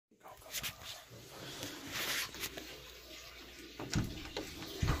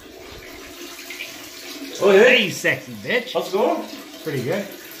Oh, hey, you sexy bitch. How's it going? Pretty good.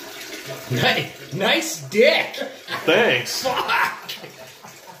 Nice dick. Thanks. Fuck.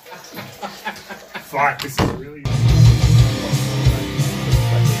 Fuck, this is really...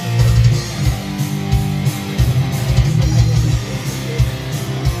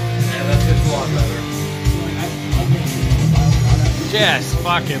 That's just a lot better. Just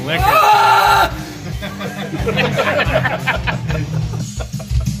fucking liquor.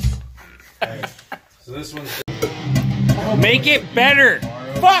 So this one's... Make it better.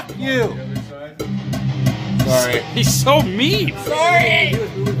 Fuck you. Sorry. He's so mean. Sorry.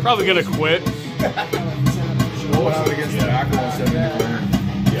 Probably gonna quit. against the back wall, 7 in the corner.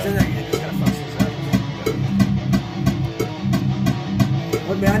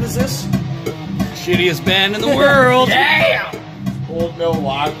 What band is this? Shittiest band in the world. Damn! Old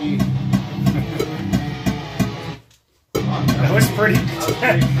Milwaukee. That was pretty.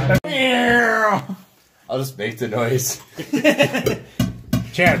 I'll just make the noise.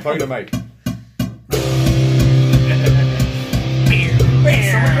 Chan, plug the mic.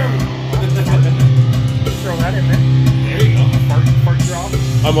 Throw that in there. There you go. Fart drop.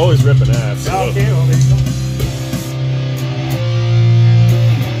 I'm always ripping ass. So. Okay, well, there you go.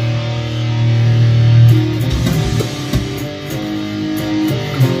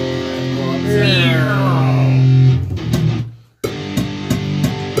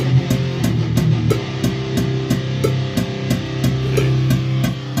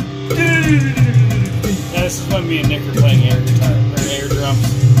 This is when me and Nick are playing air guitar or air drums.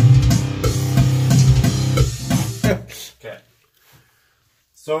 Okay.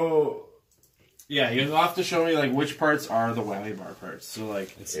 So, yeah, you'll have to show me like which parts are the whammy bar parts. So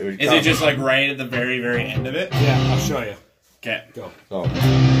like, is it just like right at the very, very end of it? Yeah, I'll show you. Okay, go. Oh.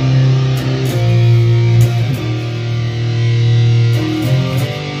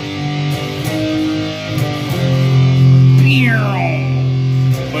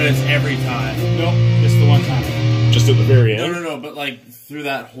 But it's every time. Nope, just the one time. Just at the very end? No, but like through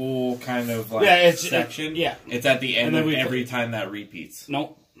that whole kind of like section. It's at the end of every time that repeats.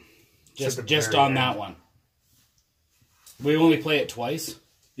 Nope. Just on that one. We only play it twice.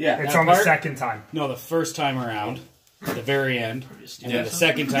 Yeah. It's on the second time. No, the first time around, at the very end. And then the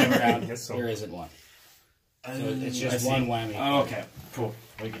second time around, there isn't one. So it's just one whammy. Oh, okay. Cool.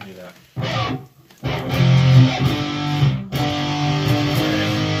 We can do that.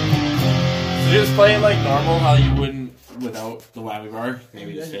 So just play it like normal, how you wouldn't without the whammy bar.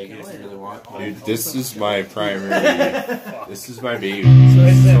 Maybe just fake it if you really want. Dude, this is my primary. This is my baby.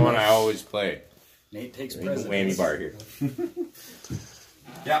 This is the one I always play. Nate takes the whammy bar here.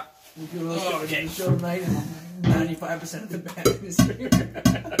 Yeah. We do a show tonight, and 95% of the band is here.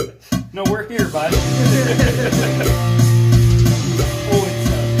 No, we're here, bud.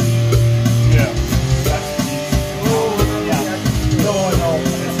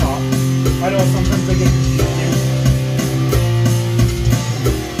 I know sometimes I get confused.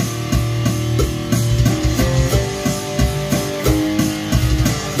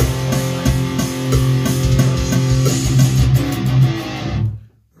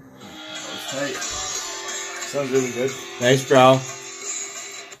 Sounds really good. Nice, bro.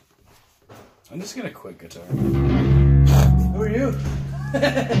 I'm just gonna quit guitar. Who are you?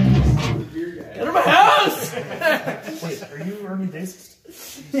 Get out of my house! Wait, are you Ernie Bassist?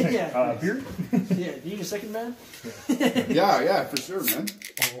 Yeah. Beer? Yeah, do you need a second band? Yeah, for sure, man.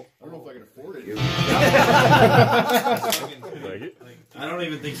 I don't know if I can afford it. I don't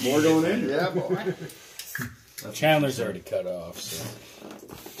even think more going in. Yeah, boy. Chandler's already cut off. So.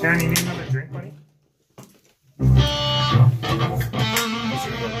 Chandler, you need another drink, buddy?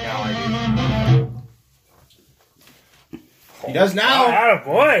 He does now. Oh,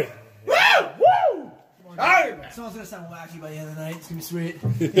 boy. Woo! Woo! Someone's gonna sound wacky by the end of the night. It's gonna be sweet.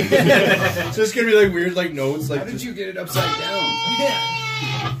 It's just gonna be like weird, like notes. Like, how did you get it upside down?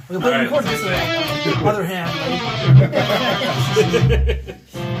 Yeah. We'll put record this with the other hand.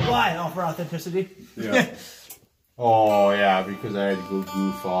 Why? Oh, for authenticity. Yeah. Oh yeah, because I had to go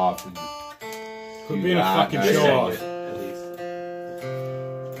goof off and. Quit being a fucking show off.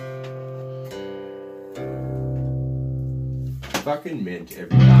 Fucking mint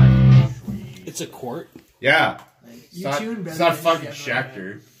every time. It's a quart. Yeah. It's it's not fucking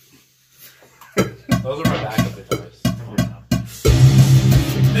Schecter. Those are my backup guitars.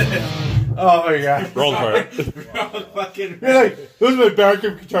 Oh my god. Wrong part. You're like, those are my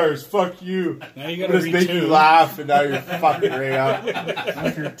backup guitars. Fuck you. Now you gotta just make you laugh, and now you're fucking right up.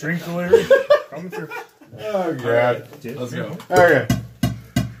 With your drink delivery? Come with your... Oh god. Let's go. Okay.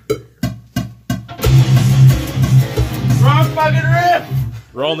 Wrong fucking riff.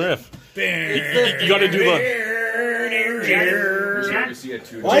 Wrong riff. You got to do the.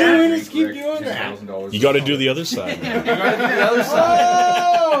 Why do we just keep doing that? You got to do the other side. You got to do the other side.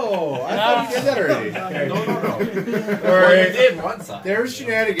 Oh, I thought you did that already. No. Alright. You did one side. There's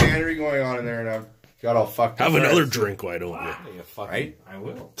shenaniganery going on in there, and I've got all fucked up. Have another drink, why don't you? Right? I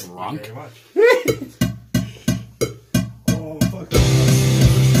will. Drunk. Very much. Oh, fuck.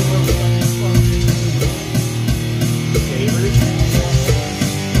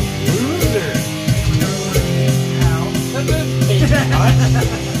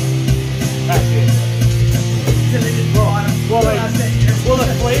 Well, the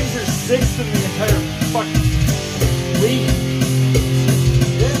Flames are 6th in the entire fucking league.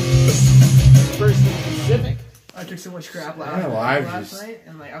 Yeah. First in the Pacific. I took so much crap I know, last night,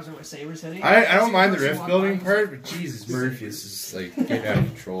 and like I was in my Sabres City. I don't mind the rift building part, but Jesus, Murphy, this is like getting out of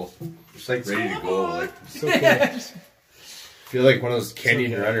control. Just like ready to go. Like, So cool. feel like one of those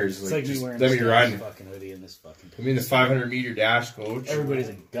Kenyan runners. It's Like, like me just wearing let me this run. fucking hoodie in this fucking. I mean, the 500-meter dash, coach. Everybody's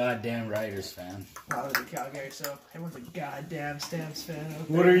a goddamn Riders fan. I was in Calgary, so everyone's a goddamn Stamps fan. out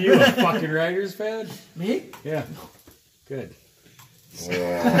What there. are you, a fucking Riders fan? Me? Yeah. Good.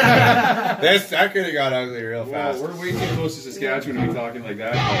 That could have got ugly real Well, fast. we're way too close to Saskatchewan to be talking like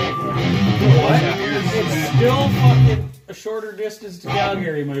that. What? It's still fucking a shorter distance to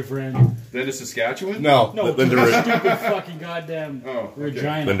Calgary, my friend. Then to Saskatchewan? No. No, Then to to the stupid fucking goddamn Oh, okay.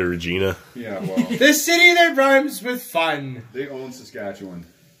 Regina. Then to Regina. Yeah, well, The city that rhymes with fun. they own Saskatchewan.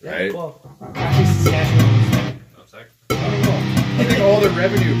 Right? Well, actually, Saskatchewan. I think all the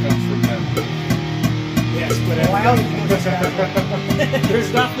revenue comes from them. Yes, but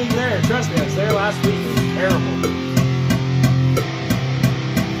there's nothing there. Trust me, I was there last week. It was terrible.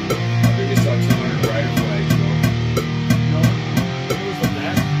 I think they saw 200 rider flags, though. No, it was the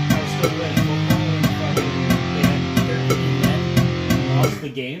best. I was still playing football and fucking they had 13 men and lost the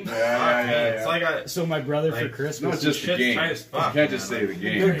game. It's like a. So my brother for It's Christmas. not just the shit's game. tight as fuck, You can't just man. say the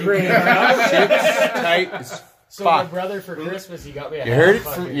game. They're great. Tight as So my fuck. brother for Christmas, he got me a You heard it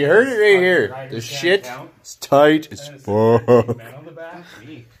fucking from, you heard it right here. Riders The can't shit count. is tight as And it's fuck. 13 men on the back.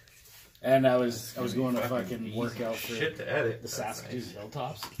 And I was going to fucking work out for Shit to edit. the Saskatoon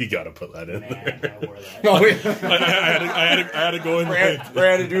Hilltops. You got to put that in Man, there. I wore that. No, wait. I had to go in there.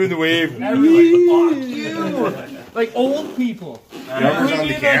 Brandon doing the wave. Everybody, fuck you! Like old people. Never's on the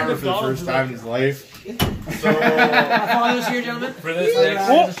Maybe camera like for the first time in his life. So, My father's here, gentlemen. for this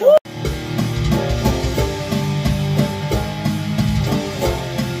next.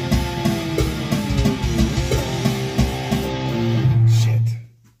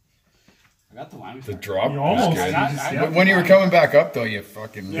 I got the line. The drop. You almost was good. did. When you were coming back up, though, you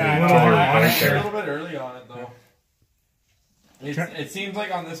fucking. Yeah, I know. A Right little bit early on it though. It seems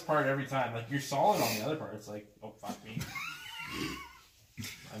like on this part every time, like you're solid on the other part. It's like, oh fuck me.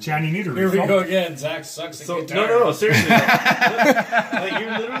 John, you need to Here we refill. go again. Zach sucks at So guitar. no, seriously. Like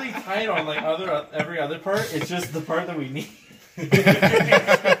you're literally tight on like every other part. It's just the part that we need.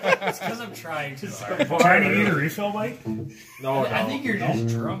 It's because I'm trying to. John, you need a refill, Mike? No, I think you're just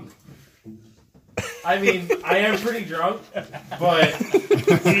drunk. I mean, I am pretty drunk, but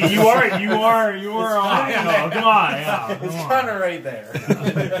You are on. No, come on. Yeah, it's come kind on. of right there.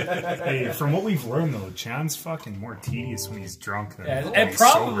 Hey, from what we've learned, though, John's fucking more tedious when he's drunk than when It he's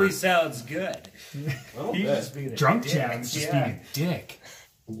probably sober. sounds good. He's just being a Drunk dick. John's just being a dick.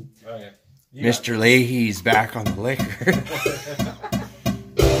 Okay. Mr. Leahy's back on the liquor. Fucking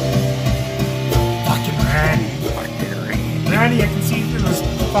Randy. Randy, I can see through those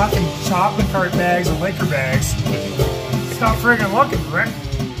fucking shopping cart bags and liquor bags. Stop friggin' looking, Rick.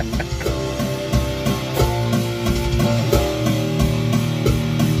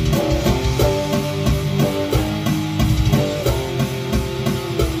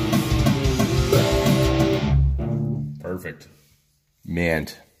 Perfect.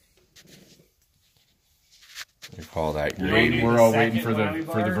 Mint. We call that We're great. all waiting for the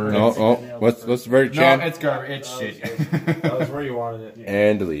verdict. Oh, what's the verdict, No, Chan? it's garbage. It's shit. That was where you wanted it.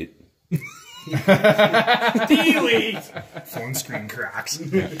 And delete. Delete. Phone screen cracks.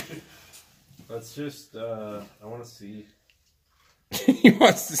 Let's just. I want to see. He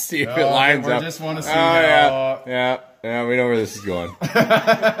wants to see if it lines we up. just want to see. Yeah, we know where this is going.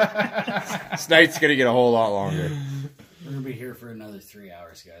 This night's gonna get a whole lot longer. We're gonna be here for another 3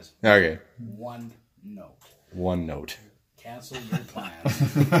 hours, guys. Okay, One note. one note. Cancel your plans.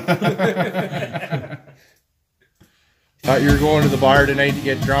 Thought you were going to the bar tonight to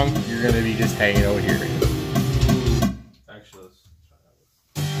get drunk. You're gonna be just hanging out here. Actually, let's try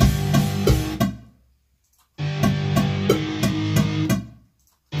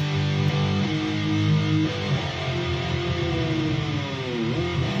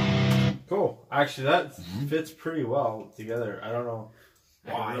that. Actually, that fits pretty well together. I don't know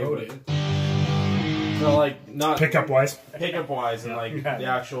why. So like not pickup wise, and like the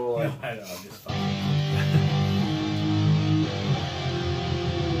actual. Like, I know, just fine.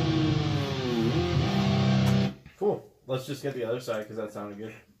 Cool. Let's just get the other side because that sounded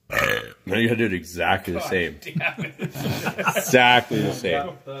good. No, you gotta do it exactly the same. Exactly the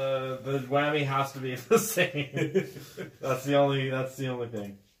same. The whammy has to be the same. That's the only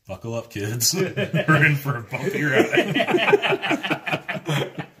thing. Buckle up, kids. We're in for a bumpy ride.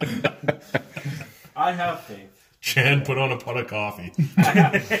 I have faith. Chan, put on a pot of coffee.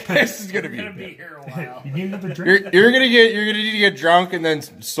 This is gonna be here a while. You need another drink? you're gonna need to get drunk and then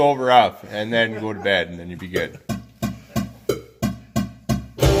sober up and then go to bed and then you'll be good.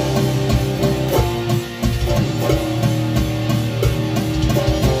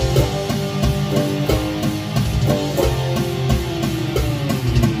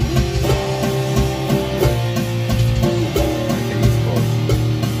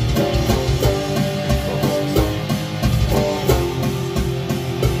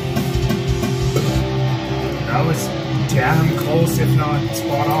 That was damn close, if not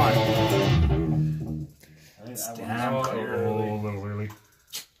spot on. It's Damn close. A little early.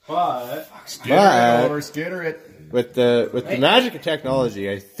 But Skitter it. With the magic of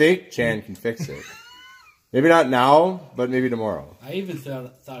technology, I think Chan can fix it. Maybe not now, but maybe tomorrow. I even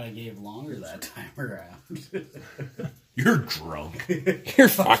thought I gave longer that time around. You're drunk. You're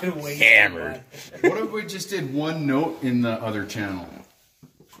fucking hammered. What if we just did one note in the other channel?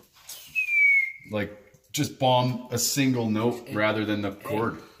 Like, just bomb a single note rather than the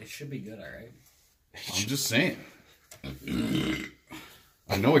chord. It should be good, alright? I'm just saying.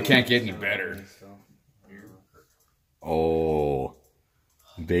 I know it can't get any better. Oh,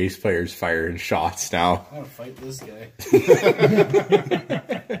 bass players firing shots now. I want to fight this guy.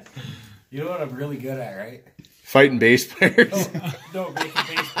 You know what I'm really good at, right? Fighting bass players. No, making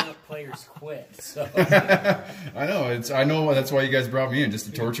bass players quit. So I know. That's why you guys brought me in, just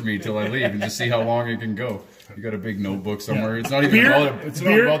to torture me till I leave and just see how long it can go. You got a big notebook somewhere. It's not even about it. It's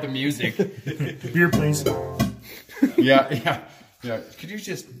not about the music. Beer, please. Yeah. Could you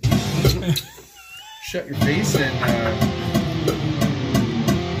just shut your face and?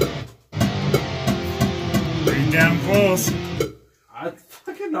 Pretty damn close. that's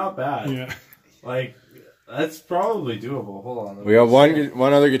fucking not bad. Yeah. Like that's probably doable. Hold on. We have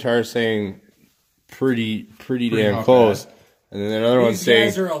one other guitar saying pretty damn not close, and then another one these saying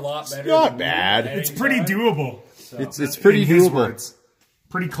guys are a lot better. not than me bad. at It's any pretty time. doable. So, It's pretty In his doable. words.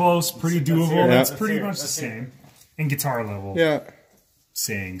 Pretty close, pretty doable. hear it. That's Let's pretty hear it. much the Let's hear same. In guitar level. Yeah.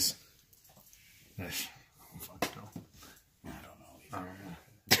 Sayings. Fuck no.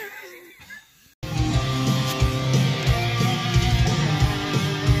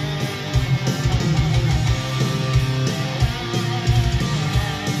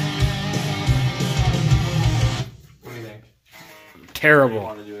 What do you think? I Terrible.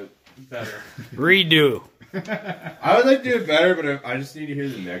 want to do it better. Redo. I would like to do it better, but I just need to hear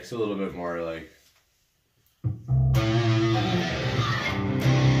the mix a little bit more. Like, It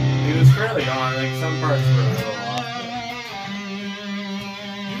was fairly on. Like some parts were a little off.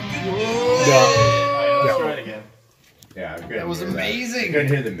 But... Let's try it again. yeah, That was amazing. I couldn't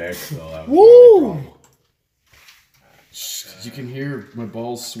hear the mix though. Woo! You can hear my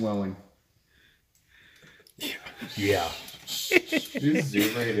balls swelling. Yeah. Just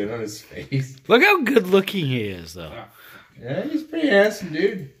zoom right in on his face. Look how good looking he is, though. Yeah, he's pretty handsome,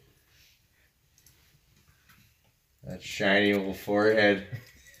 dude. That shiny little forehead.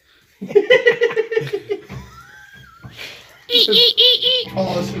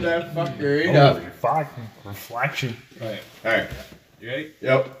 Polish with that fucker right up. Holy fuck. Reflection. Alright. You ready?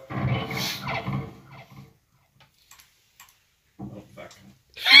 Yep. Oh fuck.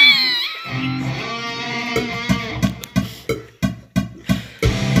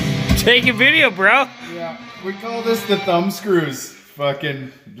 Take a video, bro. Yeah, we call this the thumb screws.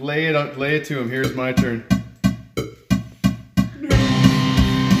 Fucking lay it to him. Here's my turn.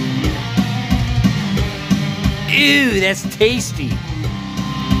 Ew, that's tasty.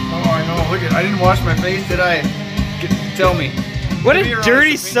 Oh, I know. Look I didn't wash my face, did I? Tell me. What Give me a your dirty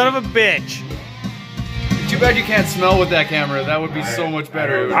honest son of a bitch. Too bad you can't smell with that camera. That would be so much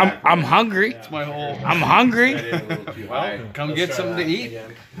better. I'm hungry. It's my whole. I'm hungry. Well, come get something to eat.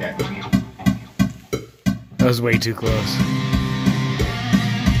 That was way too close.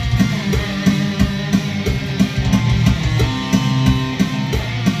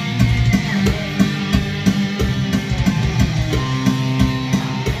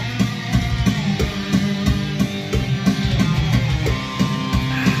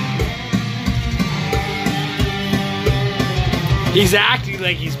 He's acting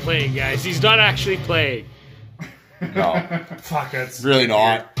like he's playing, guys. He's not actually playing. No. Fuck, that's really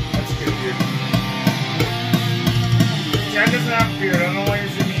not. That's good, dude. Jan doesn't have a beard. I don't know why you're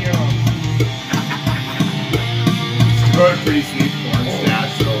zooming in on. He's got a pretty sweet porn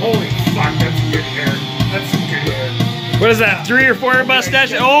stash, so. Holy fuck, that's good hair. That's some good hair. What is that, 3 or 4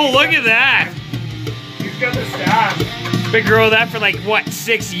 mustache? Oh, look at that. He's got the stash. Been growing that for like, what,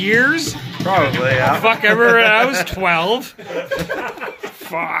 6 years? Probably, yeah. Fuck, I remember when I was 12.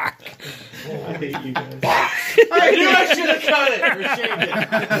 Fuck. I hate you guys. I knew I should have cut it or shaved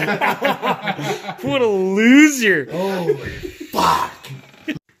it. What a loser. Holy fuck.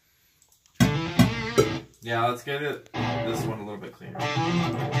 Yeah, let's get this one a little bit cleaner.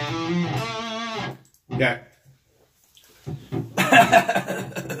 Yeah.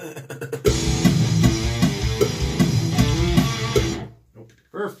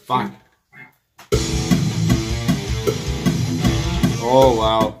 For fuck. Oh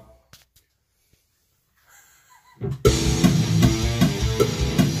wow.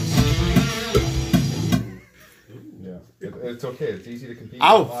 Yeah, it's okay. It's easy to compete.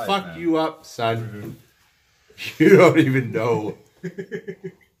 I'll live, fuck man. you up, son. You don't even know.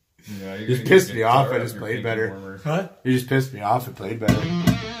 Yeah, You just pissed me off. I just played better. Huh? You just pissed me off and played better.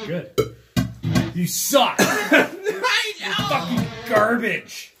 Good. You suck. You're fucking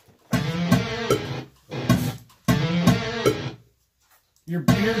garbage. Your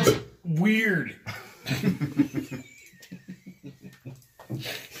beard's weird.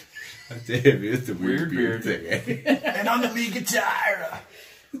 Damn, it's a weird beard thing. Eh? And on the lead guitar.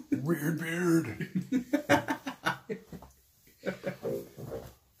 Weird beard.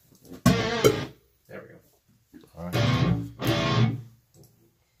 There we go.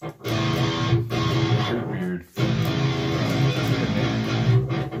 Weird.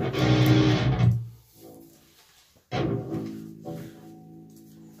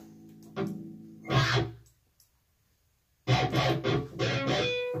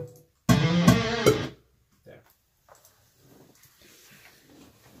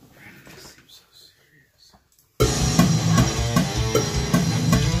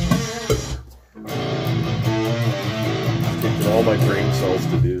 All my brain cells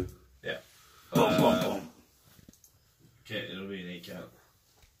to do. Yeah. Boom. Okay, it'll be an 8 count.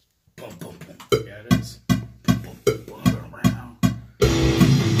 Boom, boom, boom. Yeah, it is.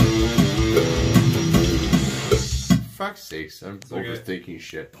 Fuck's sakes, I'm okay. overthinking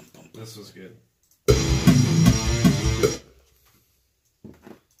shit. This was good.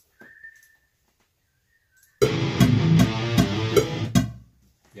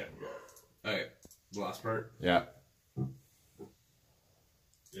 Yeah. Okay. The last part. Yeah.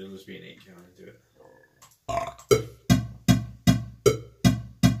 It'll just be an 8 count into it.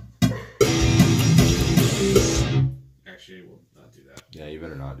 Actually, we'll not do that. Yeah, you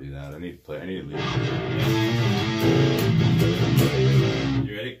better not do that. I need to play. I need to leave.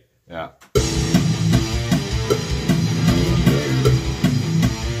 You ready? Yeah.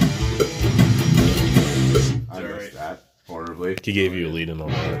 I missed that horribly. He gave you a lead in on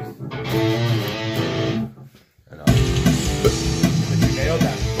that. I know. You nailed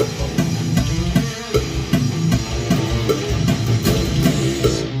that.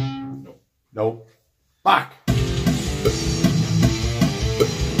 Nope. Fuck.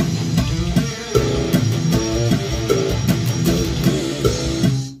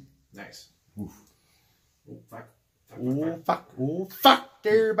 Nice. Oof. Oh, fuck. Oh fuck. Oh fuck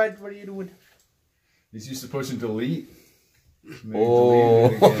there, bud. What are you doing? He's used to pushing delete. Oh.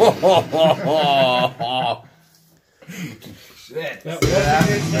 Shit.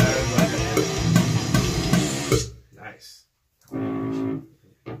 Nice.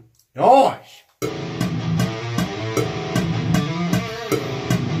 Gosh.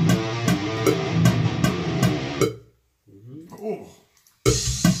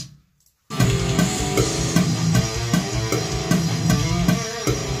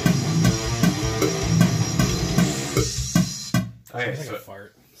 Okay,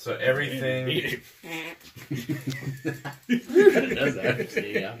 so everything. It does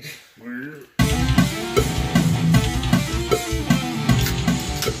actually, yeah.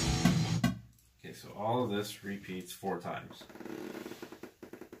 Okay, so all of this repeats 4 times.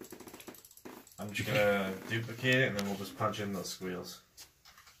 I'm just gonna duplicate it and then we'll just punch in those squeals.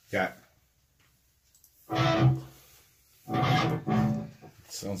 Yeah.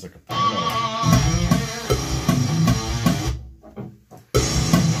 Sounds like a porno.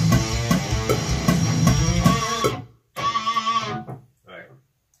 Alright.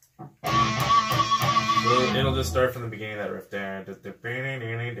 So it'll just start from the beginning of that riff there.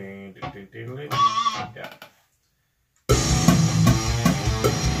 Yeah.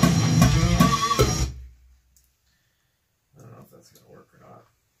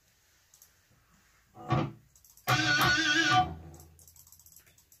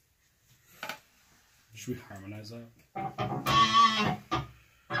 Should we harmonize that?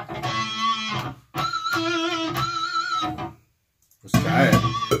 What's that?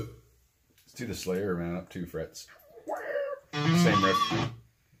 Let's do the Slayer, man, up 2 frets. Same riff.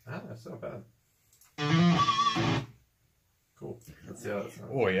 Ah, that's not bad. Cool. Let's see how that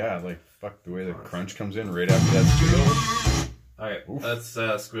sounds. Oh yeah, like fuck the way the crunch comes in right after that squeal. Alright,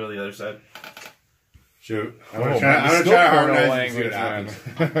 let's squeal the other side. Shoot. I'm gonna try to harmonize and see what happens.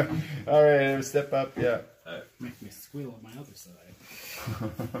 Alright, step up, yeah. Make me squeal on my other side.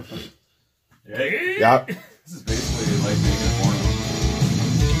 Yep. This is basically like making a porno.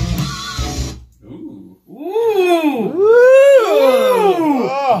 Ooh. Ooh!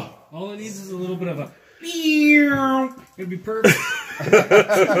 Oh. All it needs is a little bit of a it'd be perfect.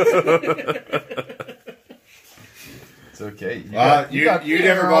 It's okay. You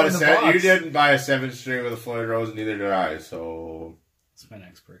never bought a set. You didn't buy a 7-string with a Floyd Rose, neither did I. So it's my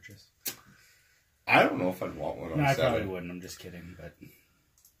next purchase. I don't know if I'd want one on No, I 7. probably wouldn't. I'm just kidding, but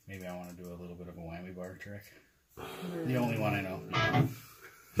maybe I want to do a little bit of a whammy bar trick. The only one I know.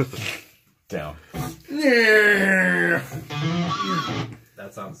 Down. Yeah.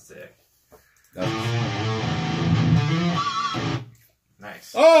 That sounds sick.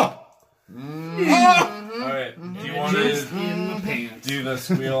 Nice. Oh! Alright, do you want to do the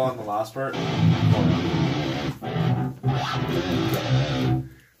squeal on the last part?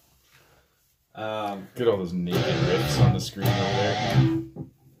 Get all those naked riffs on the screen over there.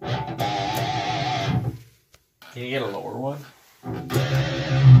 Can you get a lower one?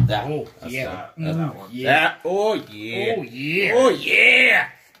 That. Oh, Yeah. that one. Yeah. That, oh yeah. Oh, yeah. Oh yeah.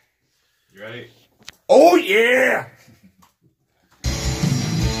 You ready? Oh yeah.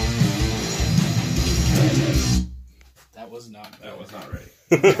 That was not. That was not ready.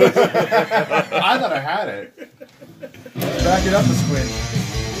 I thought I had it. Back it up a squint.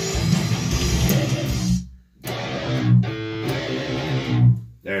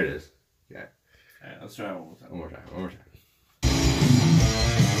 There it is. Yeah. Alright, let's try it one more time. One more time.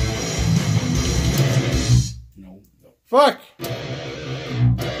 No. Fuck.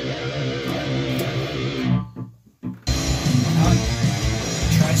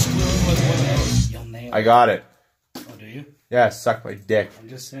 Try squealing with one of those. You'll nail it. I got it. Oh, do you? Yeah, suck my dick. I'm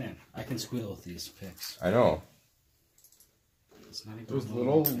just saying. I can squeal with these picks. I know. It's not even Those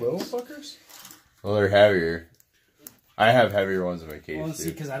little fuckers? Well, they're heavier. I have heavier ones in my case, Well, see,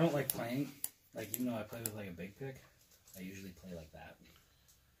 too. because I don't like playing. Like, even though I play with like a big pick, I usually play like that.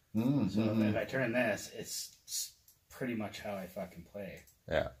 So if I turn this, it's pretty much how I fucking play.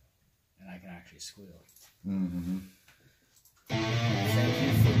 Yeah. And I can actually squeal. Mm-hmm. Thank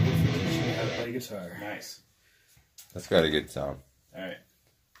you for teaching me how to play guitar. Nice. That's got a good sound. Alright.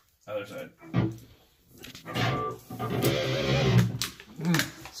 Other side.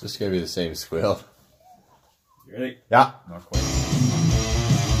 It's just gonna be the same squeal. You ready? Yeah. Not quite.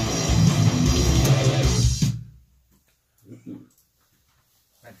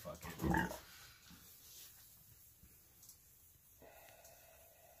 I'd fuck it.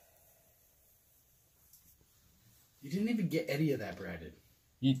 You didn't even get any of that, Brandon.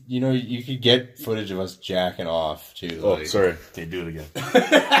 You know, you could get footage of us jacking off, too. Oh, like- sorry. Okay, do it again.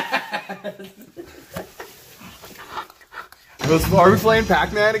 Are we playing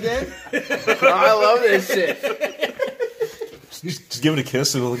Pac-Man again? I love this shit. Just give it a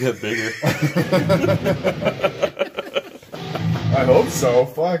kiss and it'll get bigger. I hope so.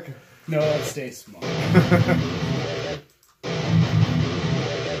 Fuck. No, it stays small.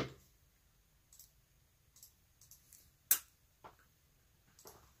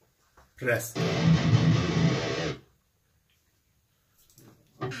 Press.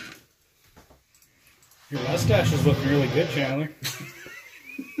 Your mustache is looking really good, Chandler.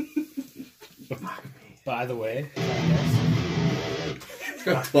 By the way, It's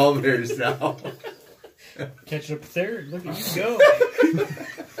got 12 years now. catch up third. Look at you go.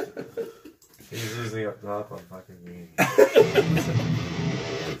 He's usually up top on fucking me. Do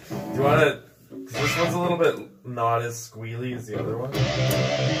you want to... This one's a little bit not as squealy as the other one.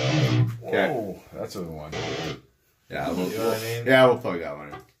 Whoa, that's the one. Yeah, You know what I mean? we'll plug that one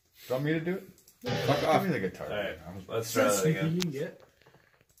in. Do you want me to do it? Fuck off. Give me the guitar. Alright, let's try that again. You can get.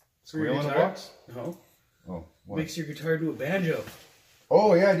 Squeal in the box? No. Oh, what? Makes your guitar do a banjo.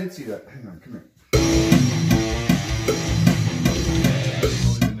 Oh, yeah, I did see that. Hang on, come here.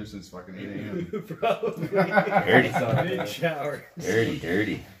 I've been there since fucking 8 a.m. Probably. Dirty. Big shower.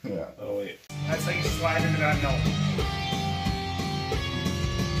 Dirty. Yeah. Oh, wait. That's how you slide into that note.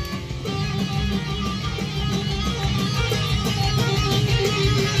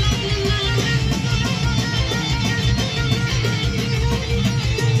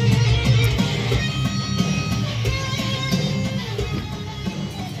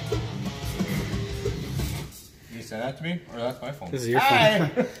 me? Or that's my phone? This is your phone.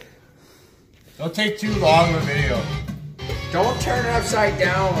 Don't take too long of a video. Don't turn it upside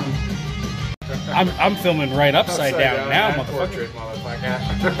down. I'm filming right upside down now, motherfucker.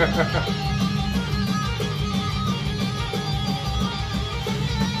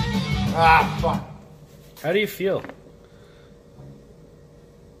 Ah, fuck. How do you feel?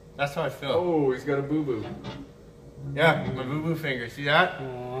 That's how I feel. Oh, he's got a boo-boo. Yeah, my boo-boo finger. See that?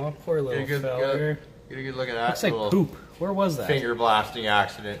 Aw, poor little Get fella. a good look at that. Looks like little poop. Where was that? finger blasting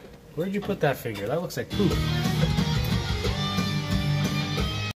accident. Where'd you put that finger? That looks like poop.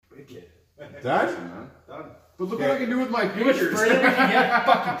 Done? But look what I can do with my fingers. Yeah,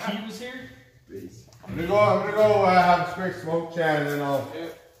 fucking Pete was here. I'm gonna go have a quick smoke chat and then I'll...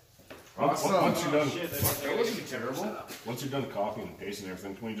 Once you're done, That wasn't terrible. once you're done copying and pasting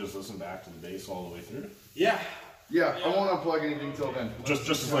everything, can we just listen back to the bass all the way through? Yeah. Yeah, I won't unplug anything till then. Just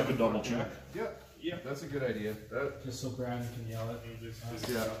as like a double check. Yeah, that's a good idea. Just so Brandon can yell at me.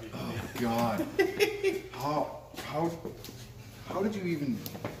 Yeah. Oh God. How did you even?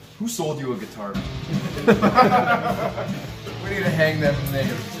 Who sold you a guitar? We need to hang them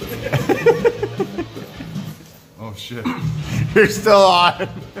names. Oh shit. You're still on.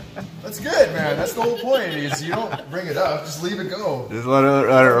 That's good, man. That's the whole point. Is you don't bring it up, just leave it go. Just let it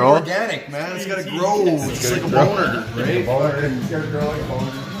roll. Organic, man. It's gotta grow. It's like a boner, right? Boner. It's gotta grow like a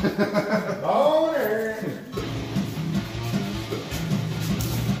boner. Boner.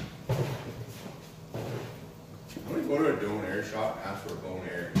 I'm gonna go to a Donair shop and ask for a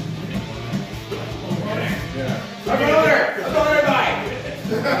Bonair. Yeah.